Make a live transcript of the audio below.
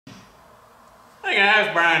Hey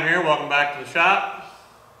guys, Brian here. Welcome back to the shop.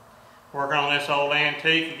 Working on this old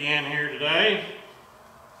antique again here today.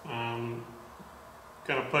 I'm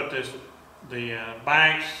going to put the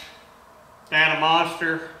Banks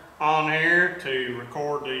datamonster on here to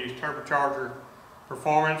record the turbocharger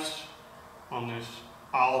performance on this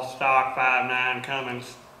all stock 5.9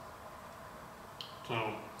 Cummins.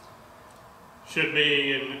 So should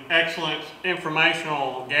be an excellent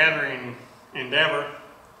informational gathering endeavor.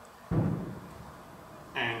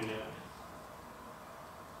 And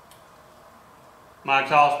my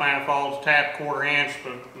exhaust manifold's tapped 1/4 inch,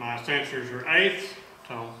 but my sensors are 1/8,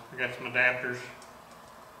 so I got some adapters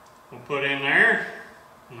we'll put in there,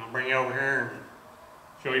 and I'll bring you over here and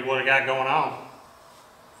show you what I got going on.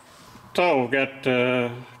 So we've got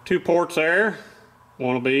 2 ports there.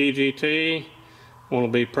 One will be EGT, one will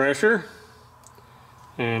be pressure,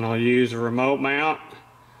 and I'll use a remote mount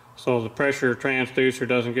so the pressure transducer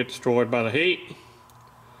doesn't get destroyed by the heat.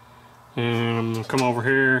 And I'm going to come over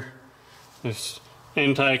here. This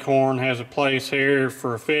intake horn has a place here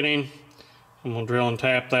for a fitting. I'm going to drill and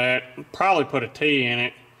tap that. Probably put a T in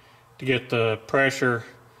it to get the pressure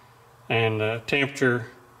and the temperature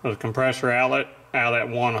of the compressor outlet out of that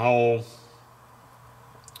one hole.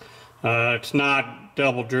 It's not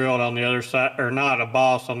double drilled on the other side, or not a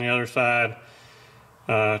boss on the other side,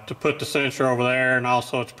 to put the sensor over there, and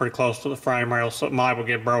also it's pretty close to the frame rail, so it might will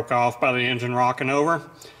get broke off by the engine rocking over.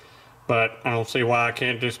 But I don't see why I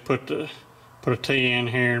can't just put a T in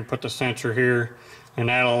here and put the sensor here, and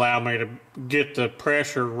that'll allow me to get the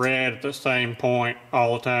pressure read at the same point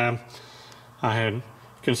all the time. I had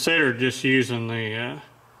considered just using the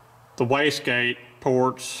wastegate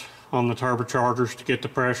ports on the turbochargers to get the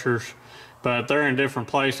pressures, but they're in different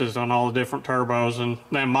places on all the different turbos, and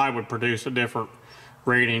that might would produce a different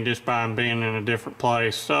reading just by them being in a different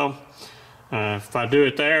place. So if I do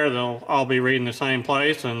it there, they'll all be reading the same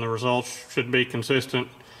place, and the results should be consistent,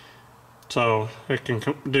 so it can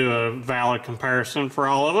do a valid comparison for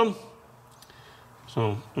all of them.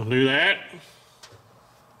 So we'll do that.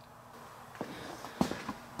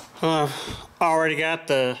 I've already got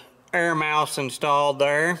the air mouse installed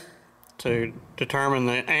there to determine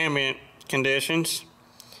the ambient conditions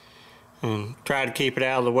and try to keep it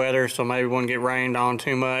out of the weather, so maybe it wouldn't get rained on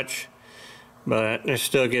too much, but it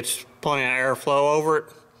still gets plenty of airflow over it.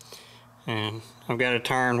 And I've got it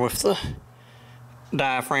turned with the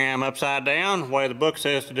diaphragm upside down, the way the book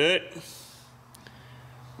says to do it.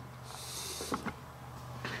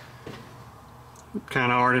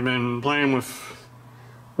 Kind of already been playing with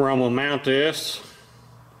where I'm going to mount this.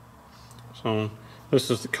 So this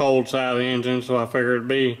is the cold side of the engine, so I figured it'd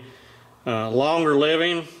be longer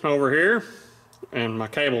living over here, and my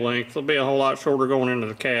cable length will be a whole lot shorter going into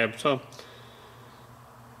the cab. So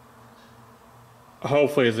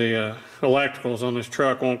hopefully the electricals on this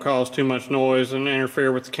truck won't cause too much noise and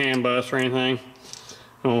interfere with the CAN bus or anything.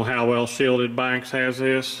 I don't know how well shielded Banks has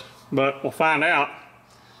this, but we'll find out.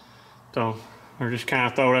 So we're just kind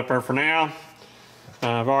of throw it up there for now.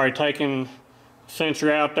 I've already taken the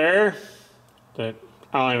sensor out there that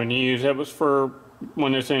I don't even use. That was for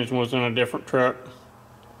when this engine was in a different truck.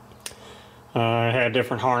 It had a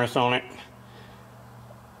different harness on it.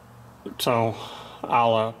 So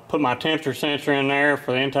I'll put my temperature sensor in there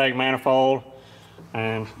for the intake manifold,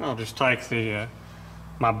 and I'll just take the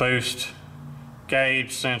my boost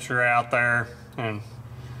gauge sensor out there and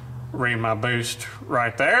read my boost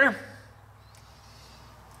right there.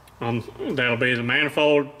 That'll be the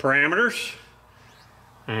manifold parameters.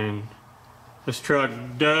 And this truck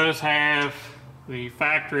does have the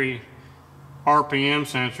factory RPM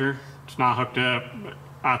sensor. It's not hooked up, but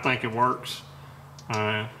I think it works.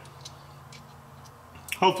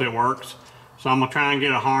 Hopefully it works. So I'm gonna try and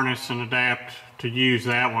get a harness and adapt to use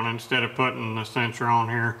that one instead of putting the sensor on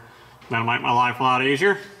here. That'll make my life a lot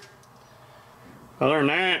easier. Other than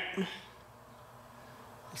that,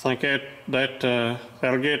 I think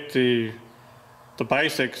that'll get the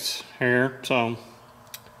basics here. So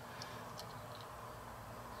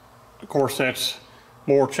of course that's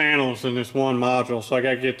more channels than this one module, so I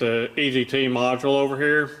got to get the EGT module over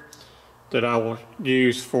here that I will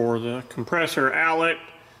use for the compressor outlet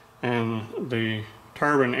and the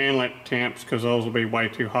turbine inlet temps, because those will be way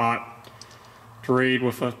too hot to read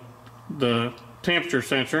with the temperature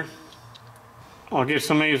sensor. I'll get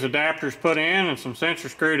some of these adapters put in and some sensors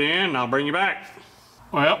screwed in, and I'll bring you back.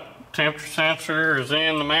 Well, temperature sensor is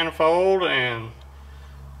in the manifold, and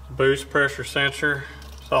the boost pressure sensor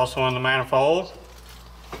is also in the manifold.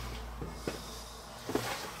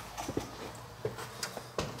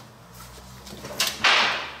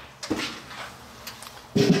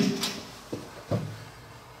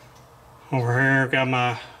 Over here I've got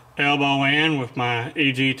my elbow in with my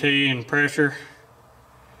EGT and pressure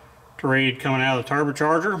to read coming out of the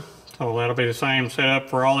turbocharger. So that'll be the same setup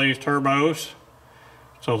for all these turbos.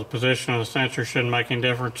 So the position of the sensor shouldn't make any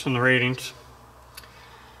difference in the readings.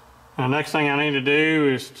 The next thing I need to do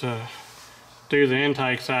is to do the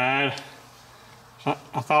intake side. So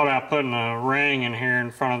I thought about putting a ring in here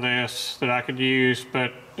in front of this that I could use,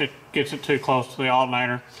 but it gets it too close to the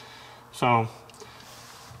alternator. So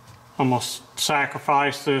I'm going to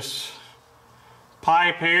sacrifice this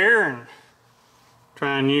pipe here and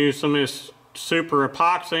try and use some of this super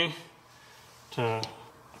epoxy to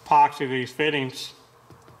epoxy these fittings,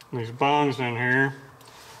 these bungs in here,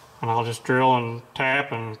 and I'll just drill and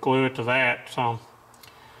tap and glue it to that. So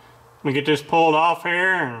let me get this pulled off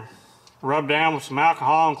here and rub down with some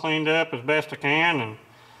alcohol and cleaned up as best I can, and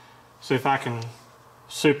see if I can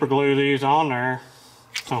super glue these on there.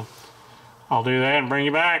 So I'll do that and bring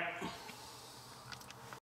you back.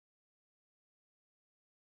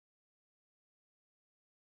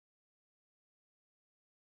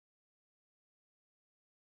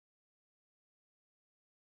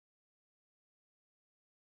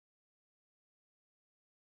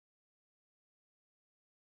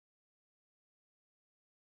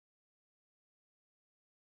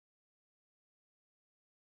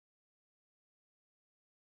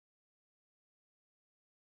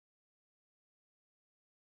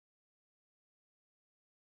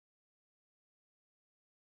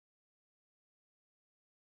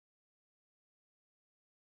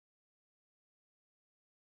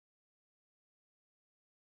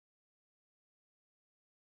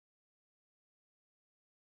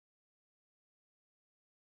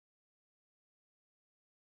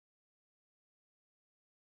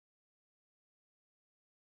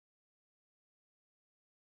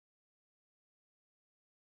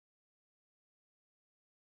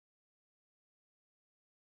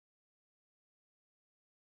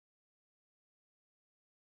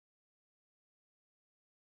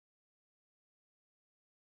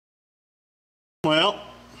 Well,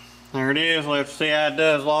 there it is. Let's see how it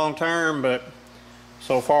does long term, but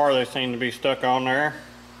so far they seem to be stuck on there.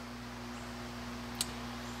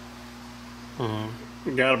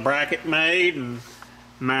 Got a bracket made and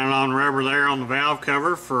mounted on rubber there on the valve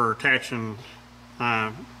cover for attaching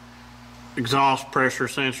exhaust pressure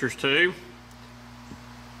sensors to.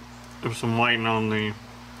 I'm waiting on the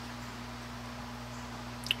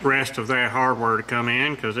rest of that hardware to come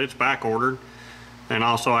in because it's back ordered. And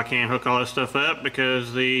also I can't hook all this stuff up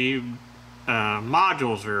because the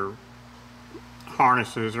modules or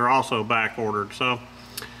harnesses are also back ordered. So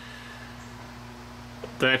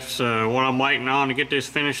that's what I'm waiting on to get this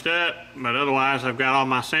finished up. But otherwise I've got all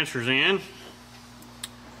my sensors in.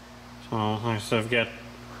 So I've got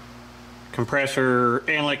compressor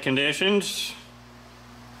inlet conditions,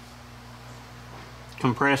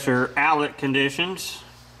 compressor outlet conditions,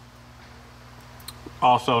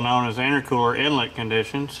 also known as intercooler inlet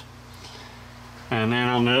conditions. And then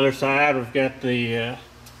on the other side we've got the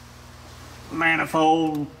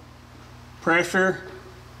manifold pressure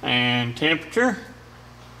and temperature,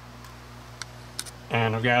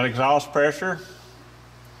 and I've got exhaust pressure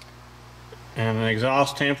and an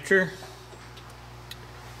exhaust temperature.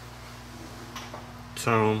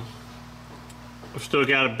 So I've still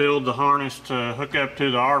got to build the harness to hook up to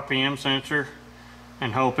the RPM sensor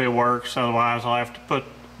and hope it works. Otherwise I'll have to put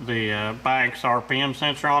the Banks RPM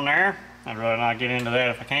sensor on there. I'd rather not get into that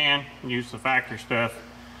if I can. Use the factory stuff.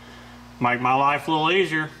 Make my life a little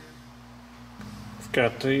easier. I've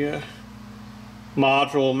got the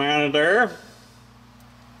module mounted there.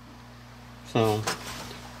 So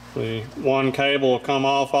the one cable will come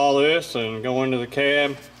off all this and go into the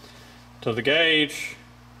cab to the gauge.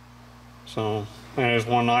 So that is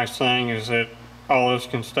one nice thing, is that all this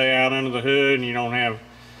can stay out under the hood and you don't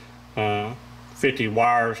have 50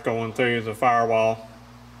 wires going through the firewall.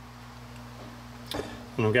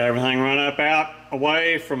 And I've got everything run up out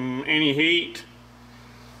away from any heat.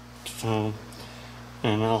 So,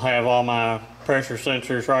 and I'll have all my pressure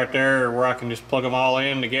sensors right there where I can just plug them all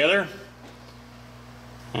in together.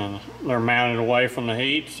 And they're mounted away from the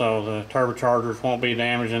heat so the turbochargers won't be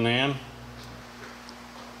damaging them.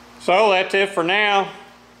 So that's it for now.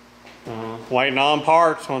 Waiting on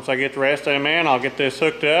parts. Once I get the rest of them in, I'll get this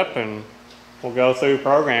hooked up and we'll go through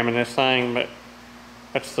programming this thing. But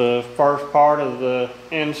that's the first part of the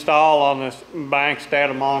install on this Banks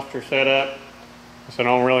datamonster setup. So I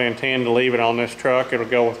don't really intend to leave it on this truck. It'll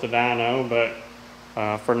go with the dyno,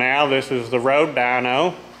 but for now this is the road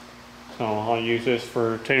dyno. So I'll use this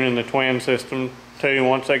for tuning the twin system too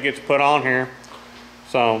once that gets put on here.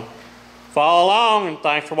 So follow along, and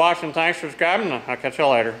thanks for watching. Thanks for subscribing. I'll catch you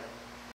later.